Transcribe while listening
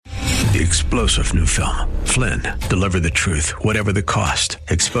The explosive new film, Flynn, deliver the truth, whatever the cost,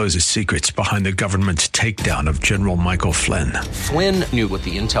 exposes secrets behind the government's takedown of General Michael Flynn. Flynn knew what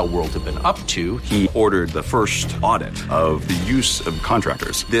the intel world had been up to. He ordered the first audit of the use of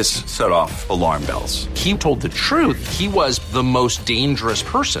contractors. This set off alarm bells. He told the truth. He was the most dangerous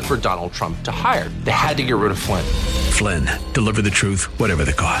person for Donald Trump to hire. They had to get rid of Flynn. Flynn, deliver the truth, whatever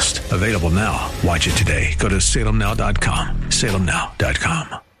the cost. Available now. Watch it today. Go to salemnow.com.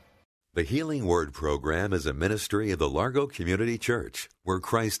 salemnow.com. The Healing Word program is a ministry of the Largo Community Church, where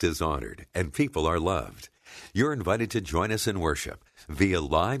Christ is honored and people are loved. You're invited to join us in worship via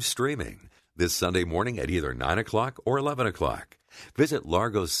live streaming this Sunday morning at either 9 o'clock or 11 o'clock. Visit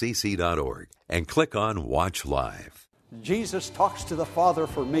largocc.org and click on Watch Live. Jesus talks to the Father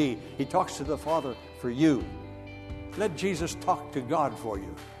for me. He talks to the Father for you. Let Jesus talk to God for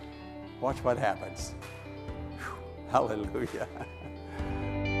you. Watch what happens. Whew, hallelujah.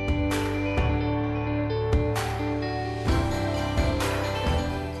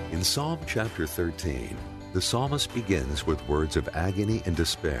 In Psalm chapter 13, the psalmist begins with words of agony and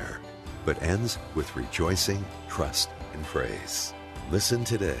despair, but ends with rejoicing, trust, and praise. Listen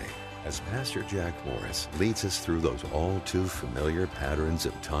today as Pastor Jack Morris leads us through those all too familiar patterns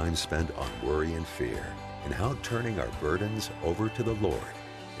of time spent on worry and fear, and how turning our burdens over to the Lord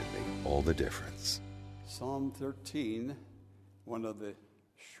can make all the difference. Psalm 13, one of the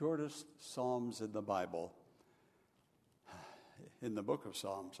shortest psalms in the Bible. In the book of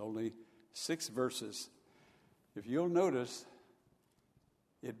Psalms, only 6 verses. If you'll notice,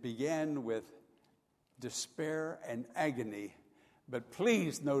 it began with despair and agony. But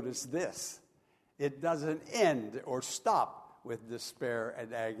please notice this. It doesn't end or stop with despair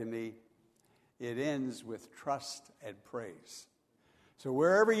and agony. It ends with trust and praise. So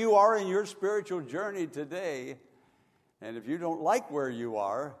wherever you are in your spiritual journey today, and if you don't like where you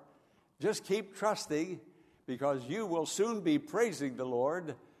are, just keep trusting, because you will soon be praising the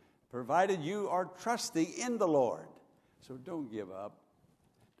Lord, provided you are trusting in the Lord. So don't give up.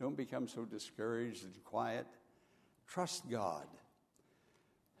 Don't become so discouraged and quiet. Trust God.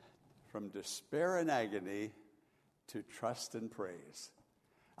 From despair and agony to trust and praise.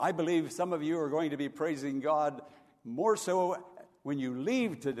 I believe some of you are going to be praising God more so when you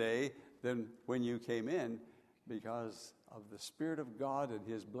leave today than when you came in, because of the Spirit of God and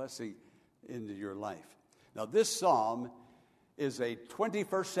His blessing into your life. Now, this psalm is a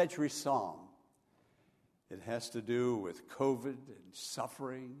 21st century psalm. It has to do with COVID and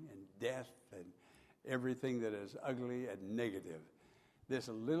suffering and death and everything that is ugly and negative. This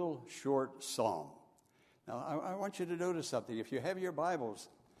little short psalm. Now, I want you to notice something. If you have your Bibles,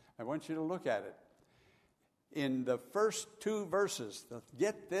 I want you to look at it. In the first 2 verses,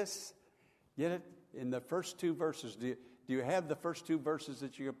 get this? Get it? In the first 2 verses. Do you have the first 2 verses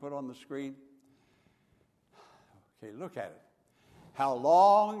that you can put on the screen? Okay, look at it. How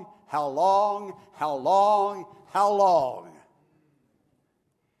long, how long, how long, how long?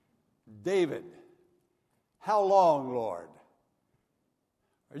 David, how long, Lord?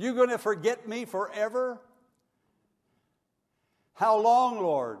 Are you going to forget me forever? How long,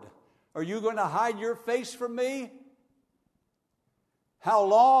 Lord? Are you going to hide your face from me? How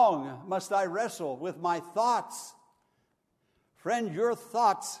long must I wrestle with my thoughts? Friend, your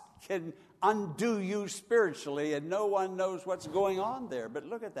thoughts can undo you spiritually, and no one knows what's going on there. But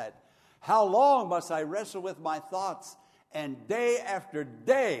look at that. How long must I wrestle with my thoughts, and day after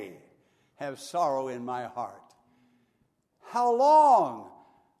day have sorrow in my heart? How long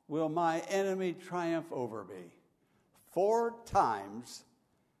will my enemy triumph over me? 4 times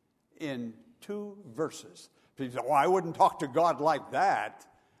in 2 verses. People say, I wouldn't talk to God like that.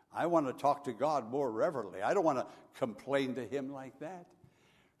 I want to talk to God more reverently. I don't want to complain to Him like that.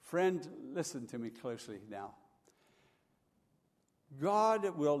 Friend, listen to me closely now.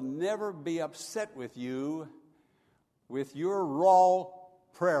 God will never be upset with you with your raw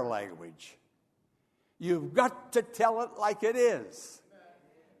prayer language. You've got to tell it like it is,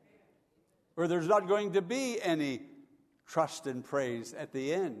 or there's not going to be any trust and praise at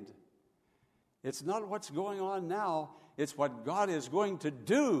the end. It's not what's going on now. It's what God is going to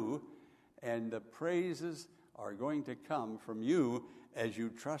do, and the praises are going to come from you as you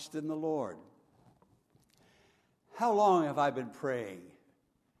trust in the Lord. How long have I been praying?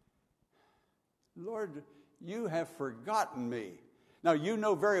 Lord, you have forgotten me. Now, you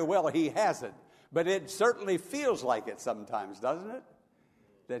know very well He hasn't, but it certainly feels like it sometimes, doesn't it?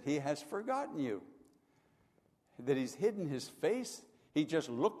 That He has forgotten you. That He's hidden His face. He just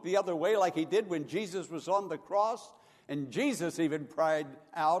looked the other way like He did when Jesus was on the cross. And Jesus even cried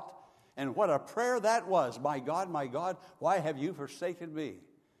out. And what a prayer that was. My God, why have you forsaken me?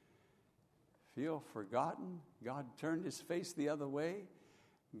 feel forgotten, God turned his face the other way,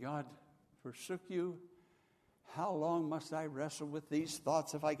 God forsook you, how long must I wrestle with these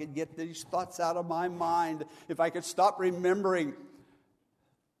thoughts? If I could get these thoughts out of my mind, if I could stop remembering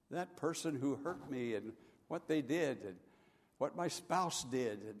that person who hurt me and what they did and what my spouse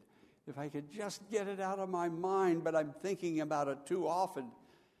did, and if I could just get it out of my mind, but I'm thinking about it too often.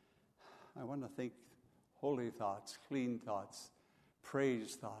 I want to think holy thoughts, clean thoughts,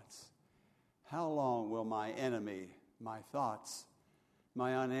 praise thoughts. How long will my enemy, my thoughts,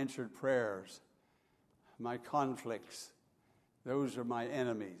 my unanswered prayers, my conflicts, those are my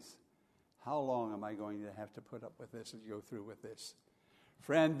enemies. How long am I going to have to put up with this and go through with this?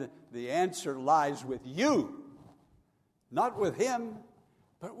 Friend, the answer lies with you. Not with him,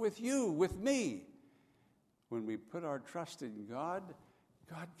 but with you, with me. When we put our trust in God,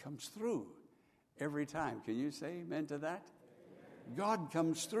 God comes through every time. Can you say amen to that? Amen. God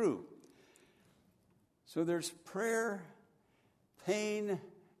comes through. So there's prayer, pain,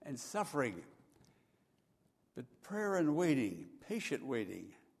 and suffering. But prayer and waiting, patient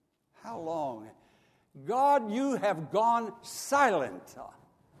waiting. How long? God, you have gone silent.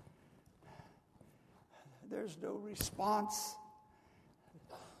 There's no response.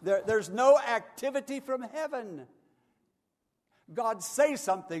 There's no activity from heaven. God, say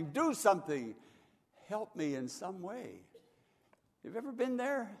something, do something. Help me in some way. You've ever been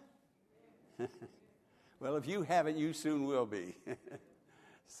there? Well, if you haven't, you soon will be.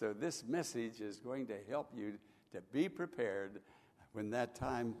 So this message is going to help you to be prepared when that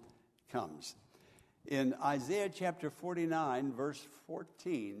time comes. In Isaiah chapter 49, verse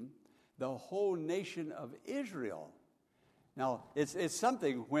 14, the whole nation of Israel. Now, it's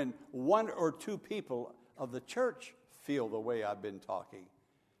something when one or two people of the church feel the way I've been talking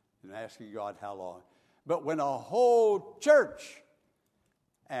and asking God how long. But when a whole church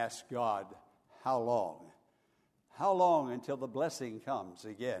asks God, how long? How long until the blessing comes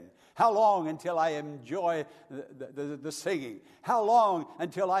again? How long until I enjoy the singing? How long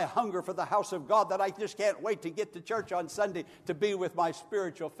until I hunger for the house of God that I just can't wait to get to church on Sunday to be with my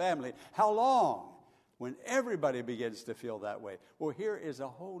spiritual family? How long? When everybody begins to feel that way. Well, here is a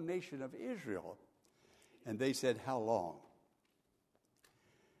whole nation of Israel. And they said, how long?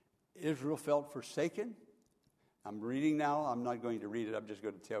 Israel felt forsaken. I'm reading now. I'm not going to read it. I'm just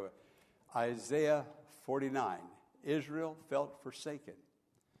going to tell you. Isaiah 49. Israel felt forsaken.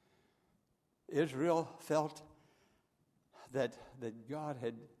 Israel felt that God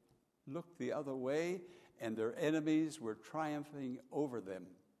had looked the other way and their enemies were triumphing over them.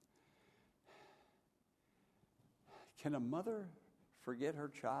 Can a mother forget her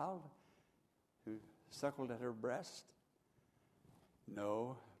child who suckled at her breast?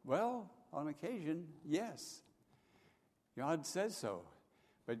 No. Well, on occasion, yes. God says so.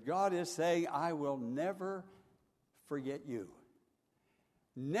 But God is saying, I will never forget you.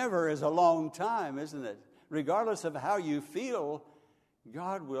 Never is a long time, isn't it? Regardless of how you feel,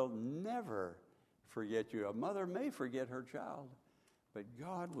 God will never forget you. A mother may forget her child, but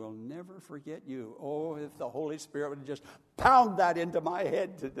God will never forget you. Oh, if the Holy Spirit would just pound that into my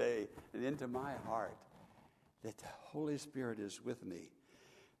head today and into my heart, that the Holy Spirit is with me.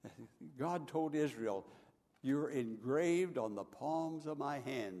 God told Israel, you're engraved on the palms of my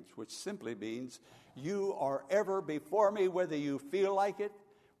hands, which simply means you are ever before me, whether you feel like it,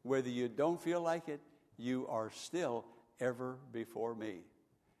 whether you don't feel like it, you are still ever before me.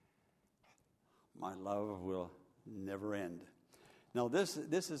 My love will never end. Now, this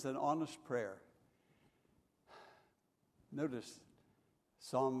is an honest prayer. Notice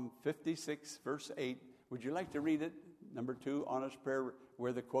Psalm 56, verse 8. Would you like to read it? Number 2, honest prayer,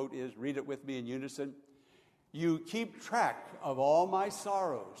 where the quote is. Read it with me in unison. You keep track of all my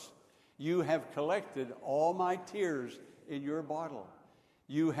sorrows. You have collected all my tears in your bottle.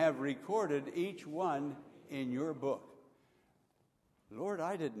 You have recorded each one in your book. Lord,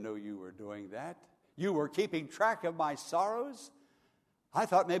 I didn't know you were doing that. You were keeping track of my sorrows. I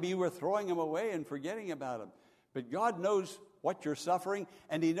thought maybe you were throwing them away and forgetting about them. But God knows what you're suffering,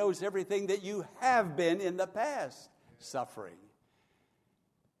 and He knows everything that you have been in the past suffering.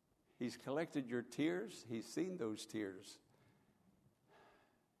 He's collected your tears. He's seen those tears.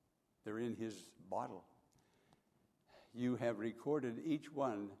 They're in His bottle. You have recorded each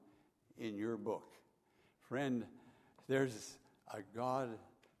one in your book. Friend, there's a God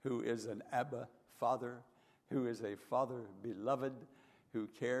who is an Abba Father, who is a Father beloved, who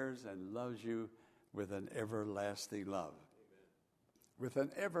cares and loves you with an everlasting love. With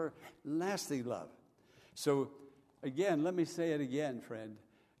an everlasting love. So, again, let me say it again, friend.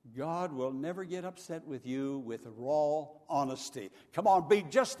 God will never get upset with you with raw honesty. Come on, be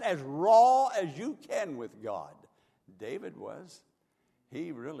just as raw as you can with God. David was.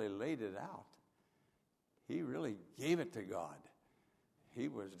 He really laid it out. He really gave it to God. He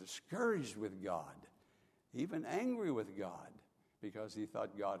was discouraged with God, even angry with God, because he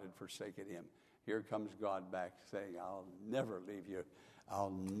thought God had forsaken him. Here comes God back saying, I'll never leave you.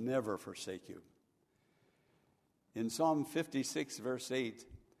 I'll never forsake you. In Psalm 56, verse 8,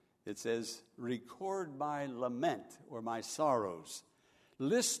 it says, record my lament or my sorrows.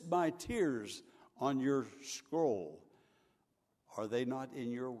 List my tears on your scroll. Are they not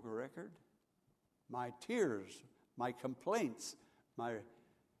in your record? My tears, my complaints, my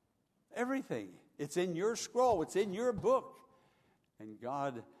everything. It's in your scroll. It's in your book. And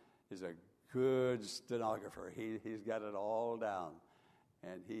God is a good stenographer. He's got it all down.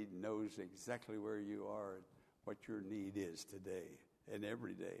 And he knows exactly where you are and what your need is today and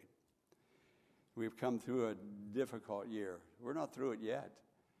every day. We've come through a difficult year. We're not through it yet.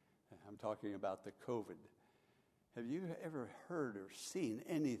 I'm talking about the COVID. Have you ever heard or seen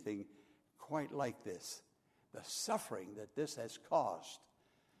anything quite like this? The suffering that this has caused.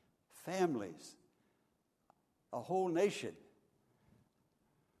 Families, a whole nation,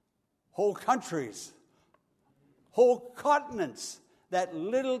 whole countries, whole continents. That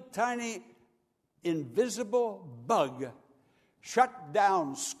little tiny invisible bug shut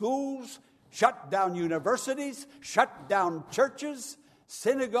down schools, shut down universities, shut down churches,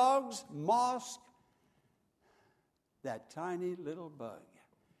 synagogues, mosques. That tiny little bug.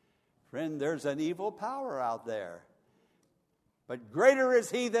 Friend, there's an evil power out there. But greater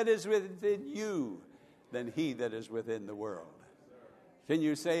is he that is within you than he that is within the world. Can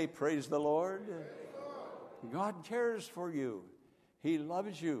you say, praise the Lord? God cares for you. He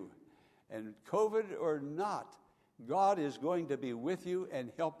loves you. And COVID or not, God is going to be with you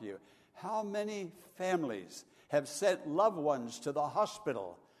and help you. How many families have sent loved ones to the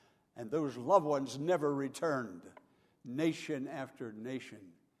hospital and those loved ones never returned? Nation after nation.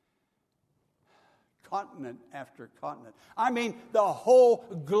 Continent after continent. I mean, the whole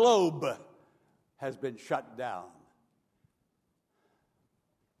globe has been shut down.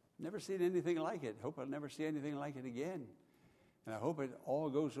 Never seen anything like it. Hope I'll never see anything like it again. And I hope it all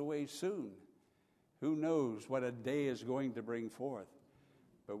goes away soon. Who knows what a day is going to bring forth.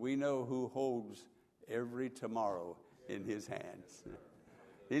 But we know who holds every tomorrow in his hands.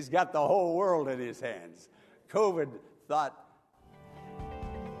 He's got the whole world in his hands. COVID thought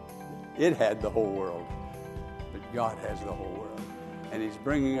it had the whole world. But God has the whole world. And he's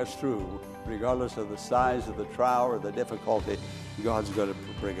bringing us through. Regardless of the size of the trial or the difficulty, God's going to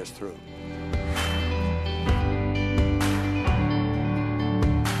bring us through.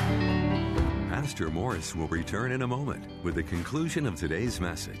 Pastor Morris will return in a moment with the conclusion of today's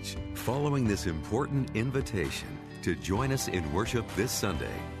message, following this important invitation to join us in worship this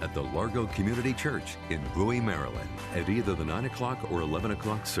Sunday at the Largo Community Church in Bowie, Maryland, at either the 9 o'clock or 11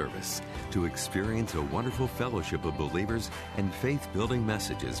 o'clock service, to experience a wonderful fellowship of believers and faith-building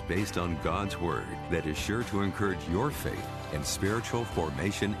messages based on God's Word that is sure to encourage your faith and spiritual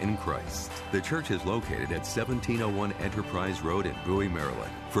formation in Christ. The church is located at 1701 Enterprise Road in Bowie,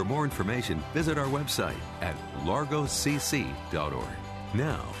 Maryland. For more information, visit our website at largocc.org.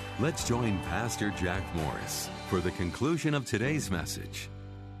 Now, let's join Pastor Jack Morris for the conclusion of today's message.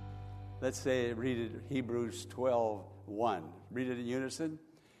 Let's read it, Hebrews 12:1. Read it in unison.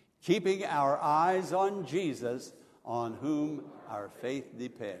 Keeping our eyes on Jesus, on whom our faith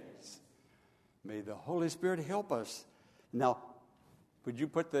depends. May the Holy Spirit help us. Now, would you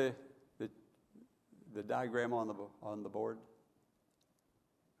put the diagram on the board?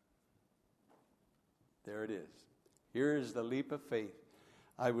 There it is. Here is the leap of faith.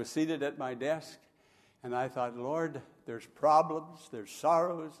 I was seated at my desk, and I thought, Lord, there's problems, there's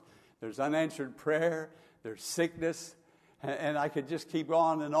sorrows, there's unanswered prayer, there's sickness, and I could just keep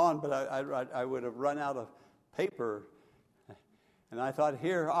on and on, but I would have run out of paper. And I thought,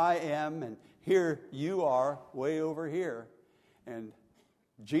 here I am, and here you are, way over here. And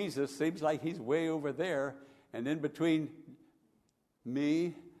Jesus seems like he's way over there, and in between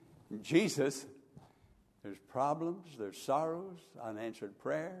me and Jesus, there's problems, there's sorrows, unanswered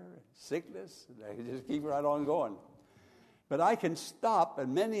prayer, sickness. I can just keep right on going. But I can stop,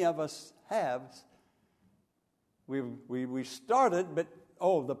 and many of us have. We started, but,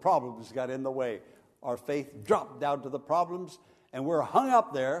 the problems got in the way. Our faith dropped down to the problems, and we're hung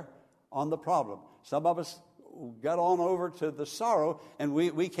up there on the problem. Some of us got on over to the sorrow, and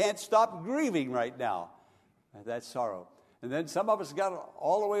we can't stop grieving right now. That sorrow. And then some of us got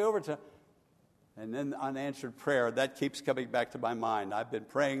all the way over to And then unanswered prayer, that keeps coming back to my mind. I've been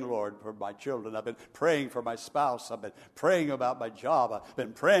praying, Lord, for my children. I've been praying for my spouse. I've been praying about my job. I've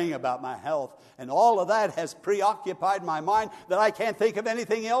been praying about my health. And all of that has preoccupied my mind that I can't think of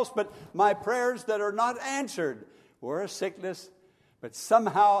anything else but my prayers that are not answered. We're a sickness, but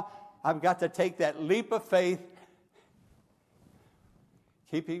somehow I've got to take that leap of faith,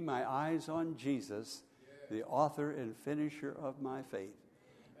 keeping my eyes on Jesus, the author and finisher of my faith.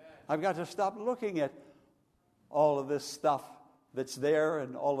 I've got to stop looking at all of this stuff that's there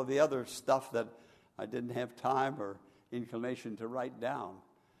and all of the other stuff that I didn't have time or inclination to write down.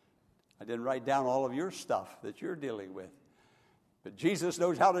 I didn't write down all of your stuff that you're dealing with. But Jesus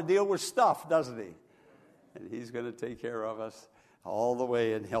knows how to deal with stuff, doesn't he? And he's going to take care of us all the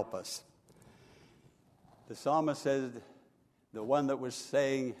way and help us. The psalmist said, the one that was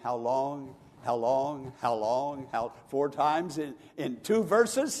saying, how long, how long, how long, how 4 times in 2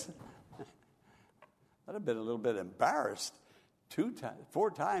 verses? I'd have been a little bit embarrassed.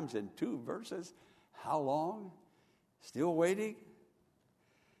 4 times in 2 verses. How long? Still waiting?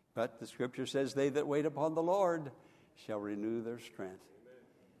 But the scripture says, they that wait upon the Lord shall renew their strength. Amen.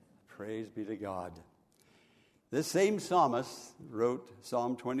 Praise be to God. This same psalmist wrote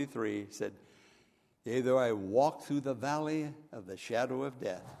Psalm 23, said, yea, though I walk through the valley of the shadow of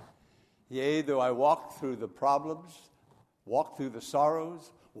death, yea, though I walk through the problems, walk through the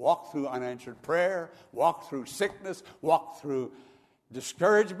sorrows, walk through unanswered prayer, walk through sickness, walk through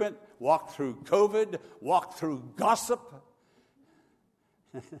discouragement, walk through COVID, walk through gossip.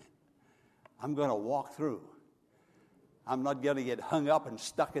 I'm going to walk through. I'm not going to get hung up and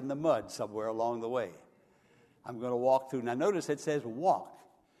stuck in the mud somewhere along the way. I'm going to walk through. Now notice it says walk.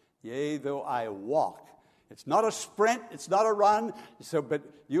 Yea, though I walk. It's not a sprint. It's not a run. But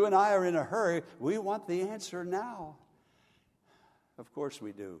you and I are in a hurry. We want the answer now. Of course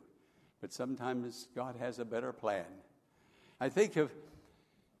we do. But sometimes God has a better plan. I think of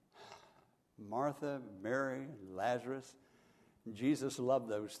Martha, Mary, and Lazarus. Jesus loved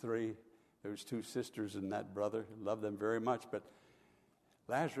those 2 sisters and that brother. He loved them very much. But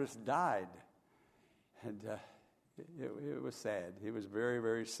Lazarus died. And it was sad. He was very,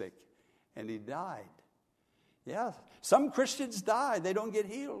 very sick. And he died. Yeah, some Christians die. They don't get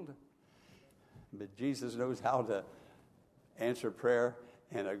healed. But Jesus knows how to answer prayer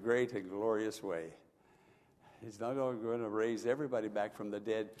in a great and glorious way. He's not going to raise everybody back from the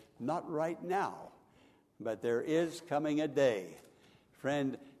dead. Not right now. But there is coming a day.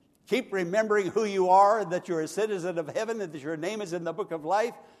 Friend, keep remembering who you are, that you're a citizen of heaven, and that your name is in the book of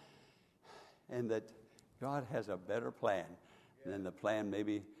life, and that God has a better plan than the plan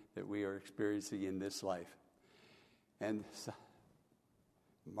maybe that we are experiencing in this life. And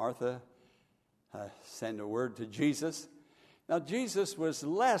Martha sent a word to Jesus. Now Jesus was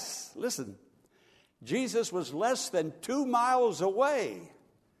Jesus was less than 2 miles away.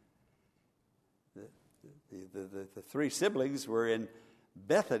 The 3 siblings were in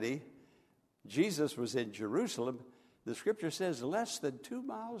Bethany. Jesus was in Jerusalem. The scripture says less than 2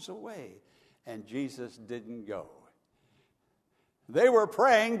 miles away. And Jesus didn't go. They were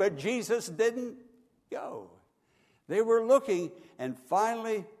praying, but Jesus didn't go. They were looking, and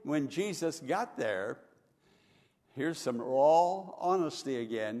finally, when Jesus got there, here's some raw honesty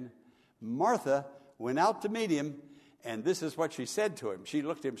again. Martha went out to meet him, and this is what she said to him. She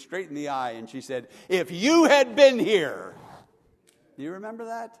looked him straight in the eye, and she said, if you had been here. Do you remember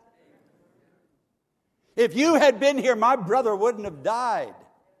that? If you had been here, my brother wouldn't have died.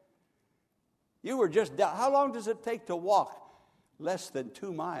 You were just down. How long does it take to walk? Less than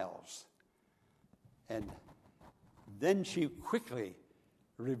 2 miles. And then she quickly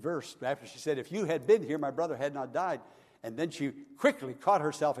reversed after she said, if you had been here, my brother had not died. And then she quickly caught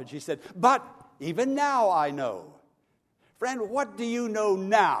herself and she said, but even now I know. Friend, what do you know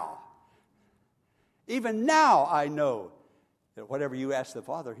now? Even now I know that whatever you ask the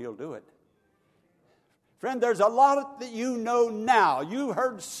Father, He'll do it. Friend, there's a lot that you know now. You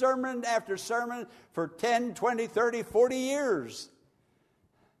heard sermon after sermon for 10, 20, 30, 40 years.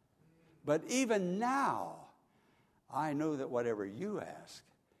 But even now, I know that whatever you ask,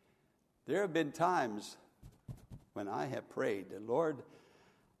 there have been times when I have prayed, Lord,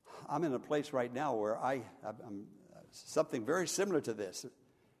 I'm in a place right now where I'm something very similar to this,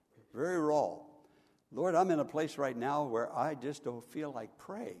 very raw. Lord, I'm in a place right now where I just don't feel like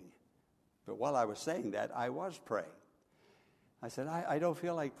praying. But while I was saying that, I was praying. I said, I don't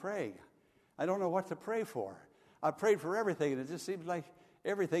feel like praying. I don't know what to pray for. I prayed for everything, and it just seems like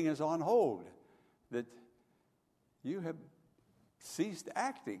everything is on hold, that you have ceased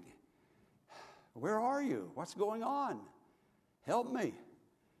acting. Where are you? What's going on? Help me.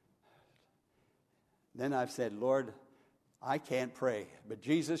 Then I've said, Lord, I can't pray. But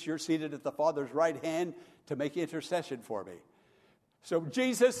Jesus, you're seated at the Father's right hand to make intercession for me. So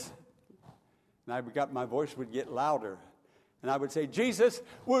Jesus, and my voice would get louder. And I would say, Jesus,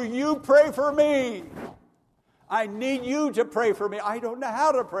 will you pray for me? I need you to pray for me. I don't know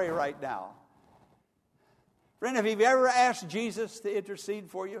how to pray right now. Friend, have you ever asked Jesus to intercede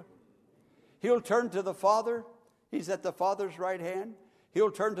for you? He'll turn to the Father. He's at the Father's right hand. He'll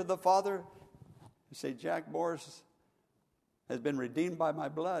turn to the Father and say, Jack Morris has been redeemed by my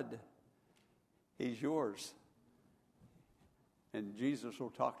blood. He's yours. And Jesus will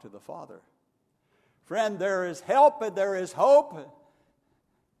talk to the Father. Friend, there is help and there is hope.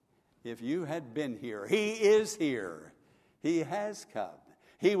 If you had been here, He is here. He has come.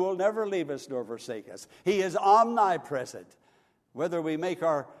 He will never leave us nor forsake us. He is omnipresent. Whether we make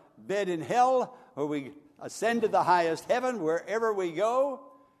our bed in hell or we ascend to the highest heaven, wherever we go,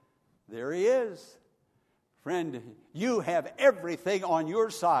 there He is. Friend, you have everything on your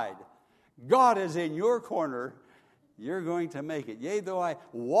side. God is in your corner. You're going to make it. Yea, though I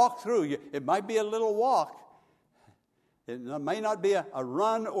walk through you, it might be a little walk. It may not be a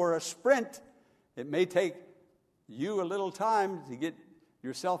run or a sprint. It may take you a little time to get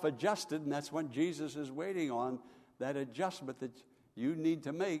yourself adjusted, and that's what Jesus is waiting on, that adjustment that you need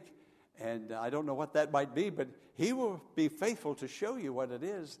to make. And I don't know what that might be, but He will be faithful to show you what it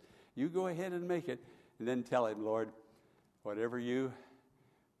is. You go ahead and make it, and then tell Him, Lord, whatever you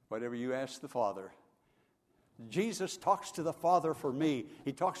ask the Father. Jesus talks to the Father for me.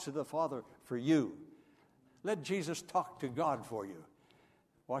 He talks to the Father for you. Let Jesus talk to God for you.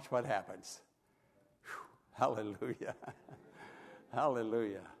 Watch what happens. Whew. Hallelujah.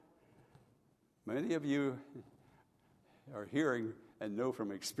 Hallelujah. Many of you are hearing and know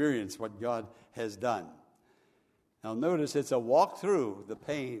from experience what God has done. Now notice it's a walk through the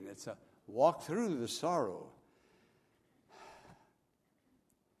pain. It's a walk through the sorrow.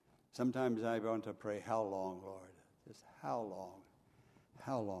 Sometimes I want to pray, how long, Lord? Just how long?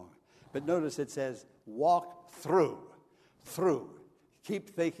 How long? But notice it says, walk through. Through.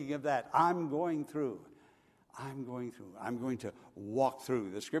 Keep thinking of that. I'm going through. I'm going through. I'm going to walk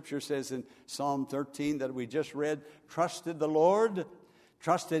through. The scripture says in Psalm 13 that we just read, trust in the Lord,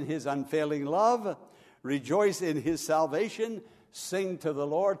 trust in His unfailing love, rejoice in His salvation, sing to the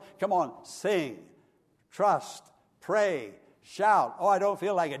Lord. Come on, sing, trust, pray, shout. Oh, I don't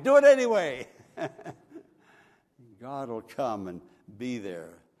feel like it. Do it anyway. God will come and be there.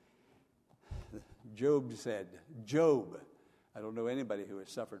 Job said, I don't know anybody who has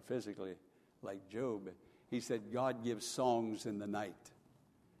suffered physically like Job. He said, God gives songs in the night.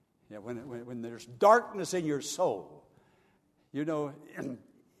 Yeah, when there's darkness in your soul. You know,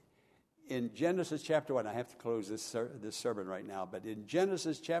 in Genesis chapter 1, I have to close this sermon right now, but in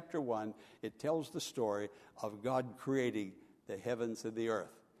Genesis chapter 1, it tells the story of God creating the heavens and the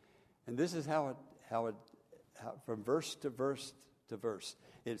earth. And this is how from verse to verse to verse,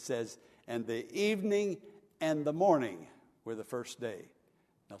 it says, and the evening and the morning were the first day.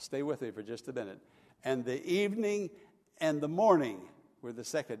 Now stay with me for just a minute. And the evening and the morning were the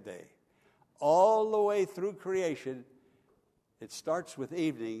second day. All the way through creation, it starts with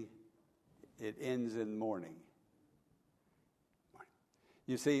evening, it ends in morning.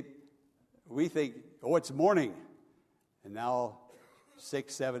 You see, we think, oh, it's morning. And now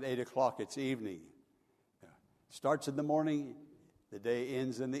 6, 7, 8 o'clock, it's evening. Starts in the morning, the day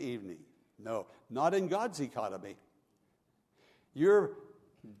ends in the evening. No, not in God's economy. Your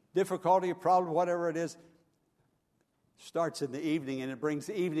difficulty, problem, whatever it is, starts in the evening and it brings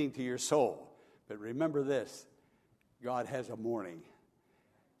evening to your soul. But remember this, God has a morning.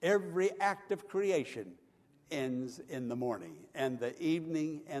 Every act of creation ends in the morning, and the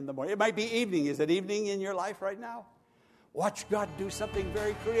evening and the morning. It might be evening. Is it evening in your life right now? Watch God do something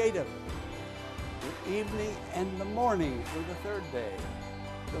very creative. The evening and the morning were the third day,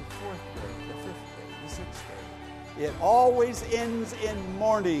 the fourth day, the fifth day, the sixth day. It always ends in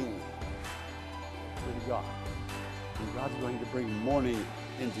morning with God. And God's going to bring morning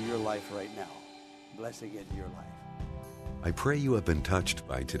into your life right now. Blessing into your life. I pray you have been touched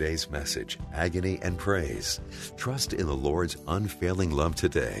by today's message, Agony and Praise. Trust in the Lord's unfailing love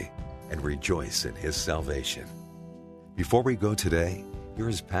today and rejoice in His salvation. Before we go today, here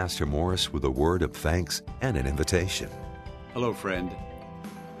is Pastor Morris with a word of thanks and an invitation. Hello, friend.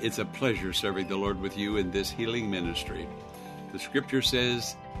 It's a pleasure serving the Lord with you in this healing ministry. The scripture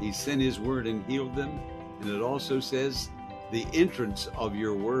says He sent His word and healed them, and it also says the entrance of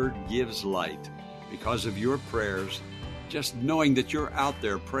your word gives light. Because of your prayers, just knowing that you're out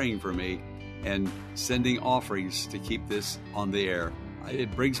there praying for me and sending offerings to keep this on the air,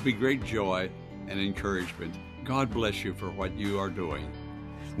 it brings me great joy, and encouragement. God bless you for what you are doing.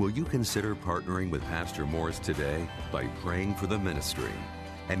 Will you consider partnering with Pastor Morris today by praying for the ministry?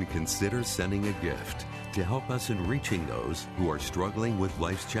 And consider sending a gift to help us in reaching those who are struggling with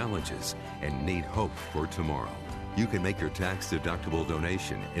life's challenges and need hope for tomorrow. You can make your tax-deductible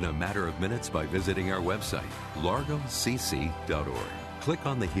donation in a matter of minutes by visiting our website, largocc.org. Click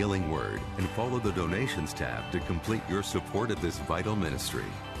on the Healing Word and follow the Donations tab to complete your support of this vital ministry.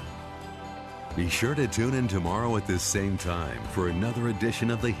 Be sure to tune in tomorrow at this same time for another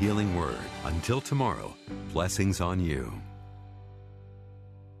edition of the Healing Word. Until tomorrow, blessings on you.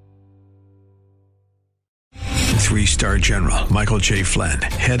 3-star General Michael J. Flynn,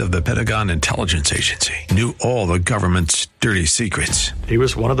 head of the Pentagon Intelligence Agency, knew all the government's dirty secrets. He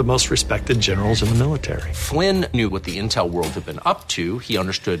was one of the most respected generals in the military. Flynn knew what the intel world had been up to. He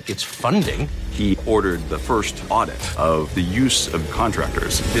understood its funding. He ordered the first audit of the use of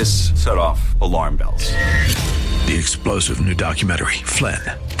contractors. This set off alarm bells. The explosive new documentary, Flynn,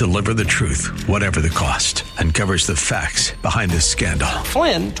 Deliver the Truth, Whatever the Cost, uncovers the facts behind this scandal.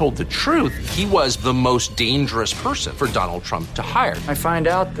 Flynn told the truth. He was the most dangerous person for Donald Trump to hire. I find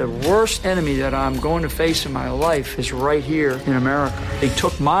out the worst enemy that I'm going to face in my life is right here in America. They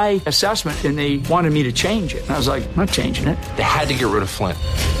took my assessment and they wanted me to change it. And I was like, I'm not changing it. They had to get rid of Flynn.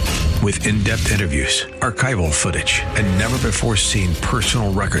 With in-depth interviews, archival footage, and never-before-seen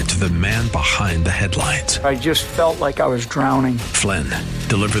personal records of the man behind the headlines. I just felt like I was drowning. Flynn,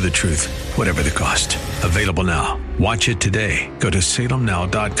 Deliver the Truth, Whatever the Cost. Available now. Watch it today. Go to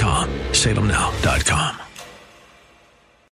salemnow.com. salemnow.com.